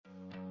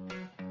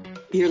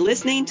You're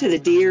listening to the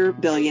Dear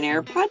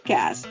Billionaire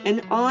podcast, an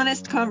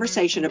honest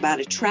conversation about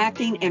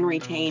attracting and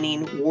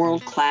retaining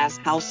world-class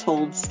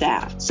household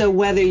staff. So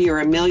whether you're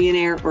a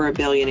millionaire or a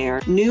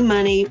billionaire, new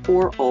money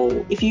or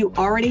old, if you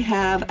already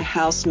have a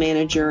house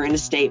manager, an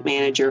estate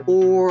manager,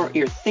 or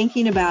you're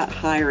thinking about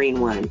hiring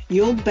one,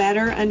 you'll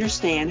better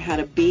understand how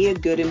to be a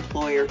good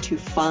employer to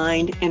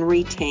find and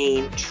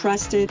retain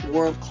trusted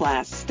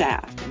world-class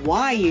staff,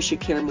 why you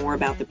should care more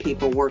about the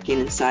people working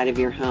inside of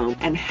your home,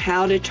 and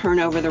how to turn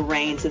over the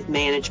reins of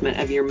management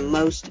of your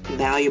most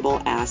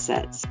valuable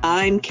assets.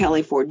 I'm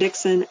Kelly Ford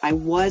Dixon. I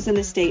was an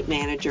estate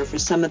manager for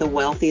some of the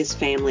wealthiest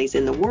families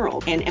in the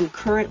world and am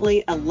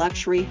currently a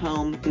luxury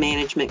home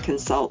management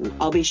consultant.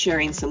 I'll be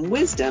sharing some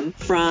wisdom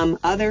from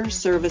other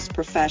service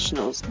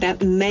professionals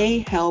that may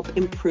help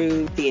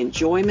improve the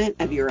enjoyment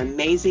of your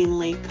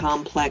amazingly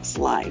complex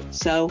life.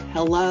 So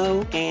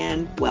hello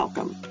and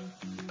welcome.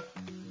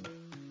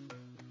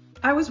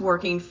 I was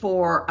working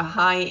for a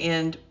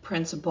high-end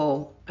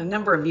principal a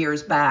number of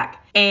years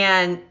back,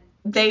 and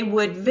they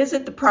would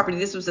visit the property.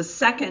 This was a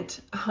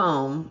second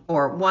home,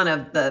 or one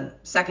of the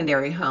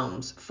secondary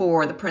homes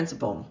for the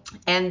principal,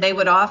 and they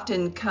would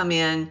often come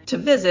in to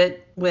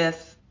visit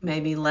with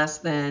maybe less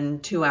than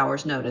 2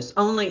 hours notice,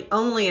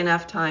 only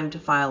enough time to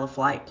file a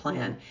flight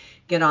plan,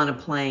 get on a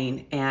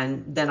plane,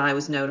 and then I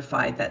was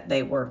notified that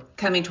they were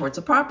coming towards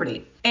the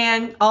property.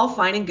 And all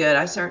fine and good.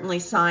 I certainly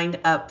signed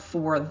up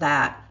for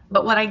that.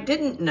 But what I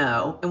didn't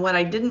know and what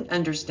I didn't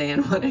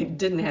understand, what I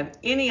didn't have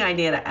any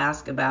idea to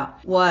ask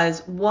about,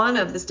 was one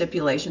of the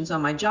stipulations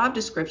on my job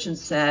description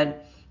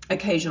said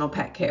occasional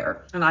pet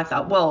care. And I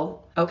thought,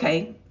 well,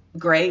 okay,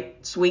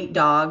 great, sweet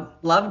dog,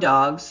 love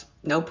dogs,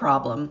 no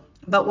problem.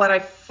 But what I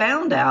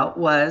found out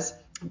was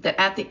that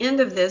at the end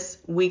of this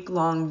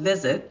week-long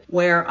visit,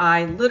 where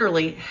I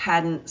literally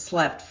hadn't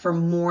slept for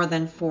more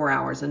than 4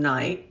 hours a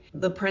night,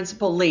 the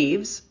principal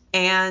leaves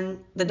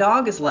and the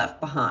dog is left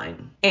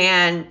behind.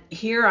 And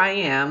here I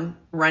am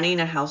running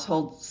a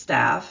household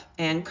staff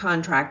and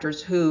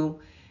contractors who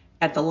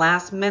at the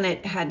last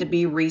minute had to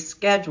be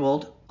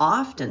rescheduled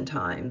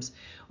oftentimes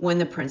when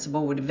the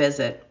principal would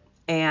visit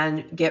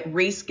and get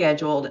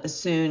rescheduled as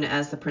soon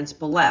as the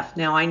principal left.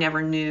 Now, I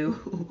never knew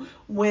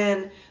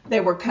when they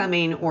were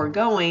coming or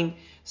going,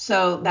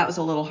 so that was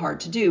a little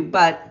hard to do,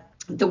 but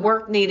the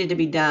work needed to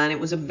be done. It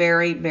was a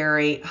very,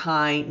 very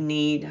high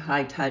need,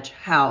 high touch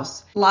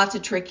house. Lots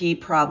of tricky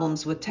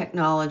problems with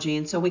technology.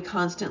 And so we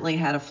constantly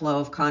had a flow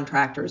of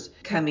contractors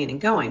coming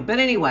and going. But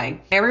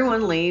anyway,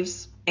 everyone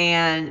leaves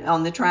and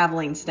on the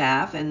traveling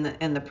staff and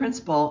the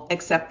principal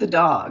except the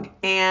dog.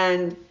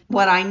 And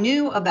what I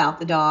knew about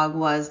the dog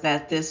was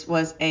that this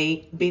was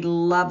a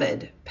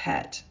beloved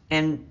pet.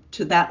 And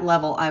to that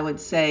level, I would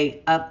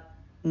say up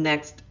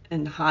next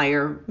and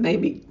higher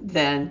maybe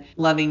than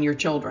loving your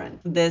children.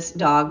 This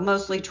dog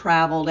mostly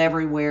traveled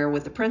everywhere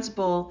with the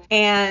principal,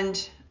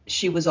 and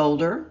she was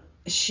older.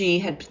 She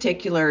had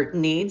particular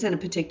needs and a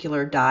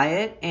particular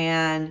diet,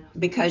 and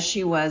because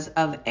she was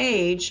of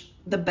age,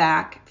 the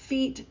back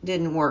feet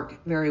didn't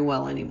work very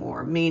well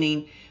anymore,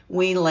 meaning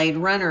we laid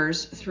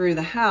runners through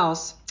the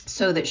house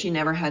so that she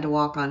never had to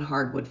walk on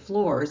hardwood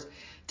floors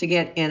to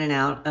get in and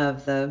out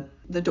of the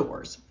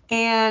doors.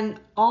 And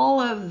all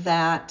of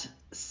that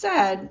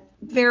said,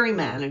 very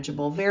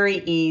manageable, very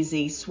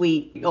easy,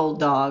 sweet old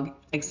dog,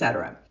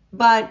 etc.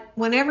 But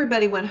when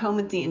everybody went home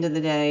at the end of the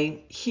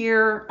day,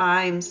 here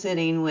I'm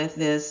sitting with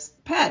this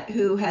pet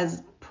who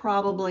has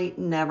probably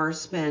never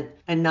spent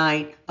a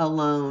night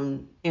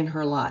alone in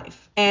her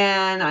life.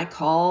 And I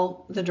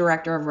call the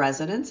director of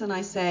residence and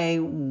I say,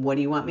 what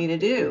do you want me to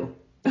do?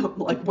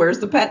 Like, where's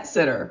the pet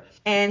sitter?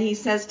 And he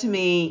says to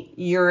me,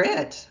 you're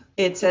it.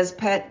 It says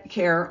pet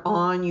care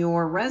on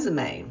your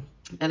resume.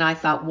 And I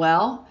thought,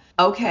 well,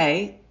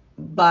 okay,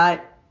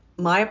 but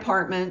my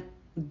apartment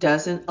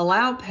doesn't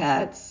allow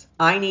pets.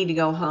 I need to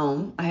go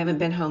home. I haven't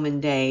been home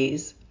in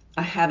days.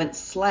 I haven't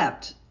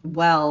slept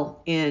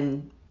well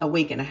in a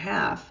week and a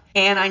half.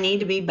 And I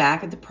need to be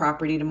back at the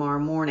property tomorrow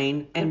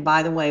morning. And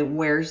by the way,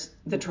 where's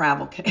the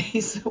travel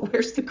case?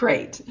 Where's the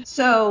crate?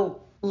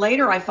 So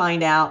later I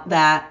find out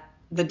that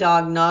the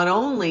dog not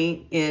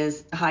only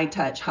is high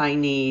touch, high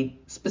need,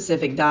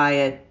 specific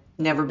diet,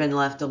 never been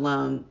left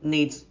alone,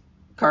 needs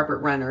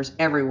carpet runners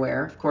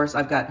everywhere. Of course,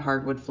 I've got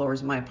hardwood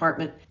floors in my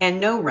apartment and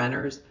no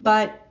runners,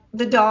 but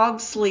the dog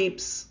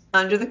sleeps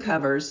under the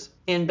covers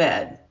in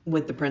bed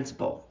with the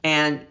principal.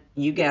 And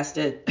you guessed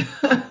it,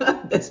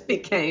 this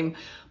became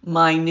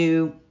my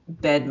new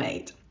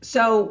bedmate.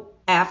 So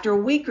after a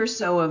week or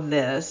so of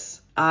this,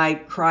 I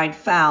cried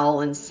foul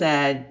and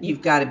said,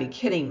 you've got to be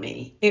kidding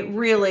me. It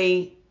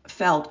really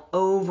felt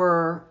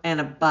over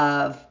and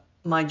above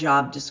my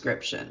job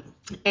description.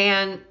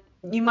 And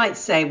you might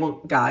say, well,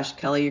 gosh,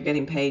 Kelly, you're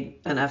getting paid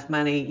enough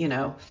money,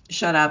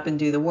 shut up and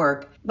do the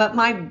work. But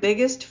my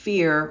biggest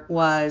fear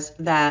was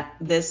that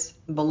this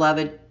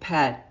beloved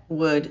pet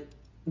would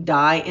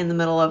die in the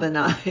middle of the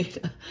night.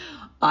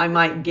 I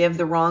might give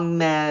the wrong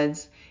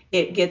meds.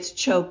 It gets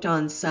choked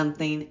on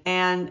something.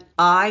 And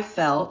I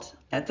felt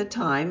at the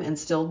time and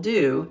still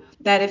do,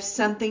 that if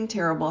something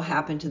terrible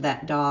happened to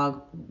that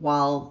dog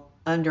while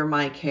under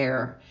my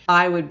care,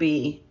 I would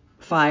be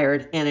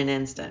fired in an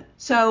instant.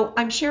 So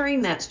I'm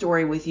sharing that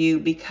story with you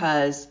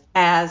because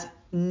as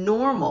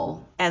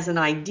normal as an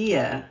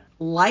idea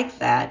like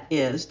that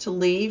is to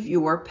leave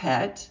your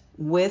pet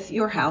with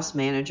your house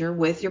manager,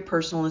 with your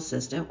personal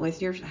assistant,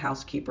 with your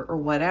housekeeper or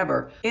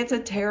whatever, it's a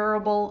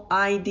terrible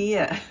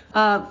idea.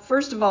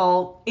 First of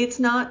all, it's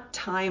not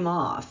time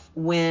off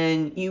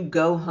when you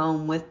go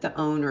home with the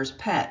owner's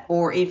pet,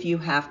 or if you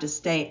have to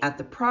stay at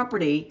the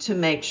property to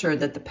make sure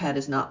that the pet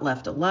is not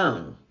left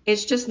alone.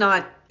 It's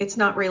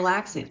not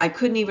relaxing. I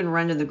couldn't even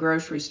run to the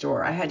grocery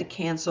store. I had to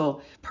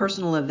cancel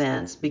personal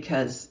events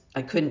because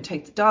I couldn't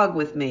take the dog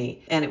with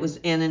me, and it was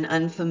in an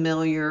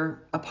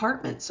unfamiliar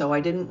apartment, so I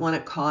didn't want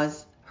to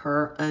cause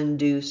her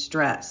undue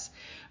stress.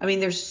 I mean,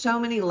 there's so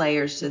many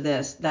layers to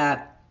this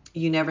that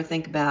you never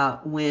think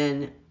about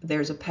when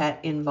there's a pet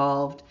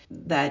involved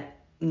that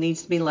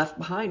needs to be left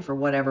behind for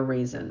whatever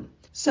reason.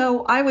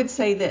 So I would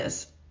say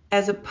this,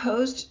 as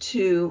opposed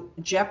to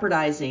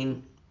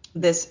jeopardizing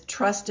this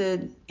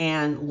trusted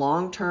and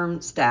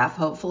long-term staff,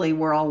 hopefully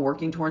we're all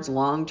working towards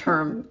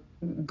long-term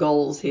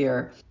goals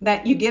here,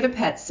 that you get a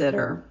pet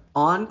sitter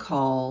on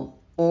call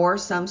or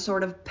some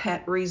sort of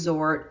pet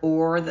resort,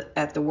 or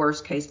at the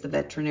worst case, the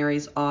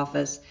veterinary's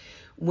office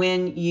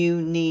when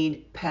you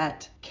need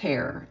pet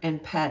care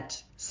and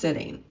pet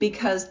sitting.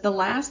 Because the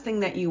last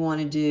thing that you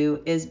want to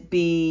do is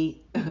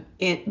be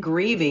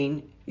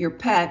grieving your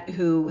pet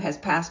who has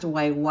passed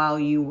away while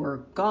you were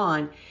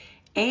gone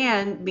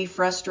and be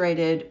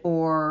frustrated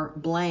or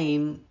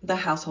blame the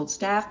household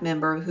staff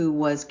member who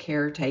was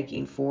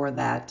caretaking for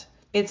that.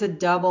 It's a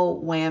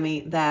double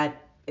whammy that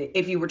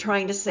if you were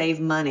trying to save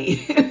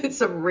money,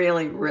 it's a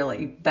really,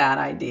 really bad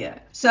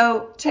idea.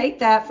 So take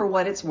that for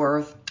what it's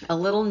worth. A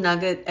little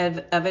nugget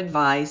of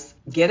advice.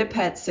 Get a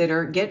pet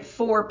sitter. Get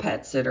 4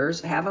 pet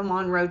sitters. Have them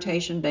on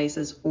rotation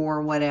basis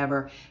or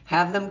whatever.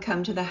 Have them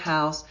come to the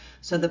house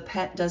so the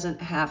pet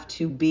doesn't have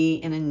to be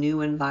in a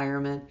new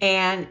environment.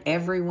 And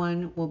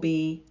everyone will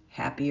be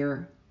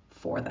happier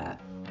for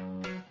that.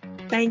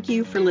 Thank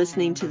you for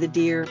listening to the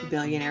Dear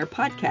Billionaire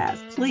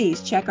podcast.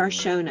 Please check our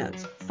show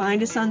notes,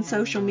 find us on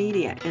social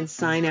media, and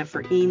sign up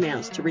for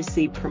emails to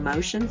receive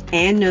promotions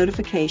and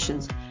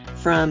notifications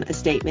from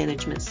estate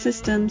management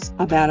systems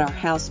about our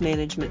house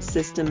management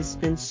systems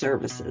and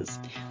services.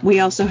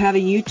 We also have a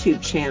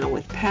YouTube channel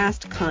with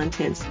past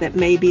contents that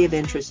may be of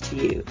interest to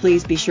you.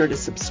 Please be sure to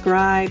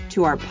subscribe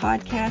to our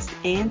podcast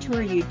and to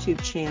our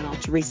YouTube channel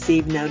to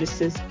receive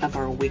notices of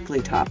our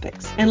weekly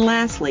topics. And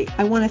lastly,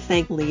 I want to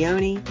thank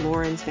Leonie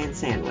Lawrence Van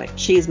Sandwick.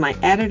 She is my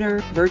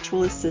editor,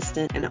 virtual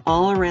assistant, and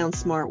all-around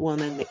smart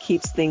woman that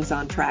keeps things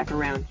on track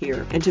around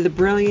here. And to the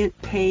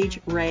brilliant Paige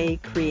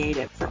Ray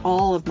Creative for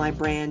all of my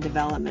brand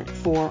development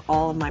for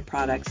all of my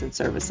products and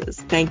services.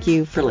 Thank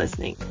you for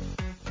listening.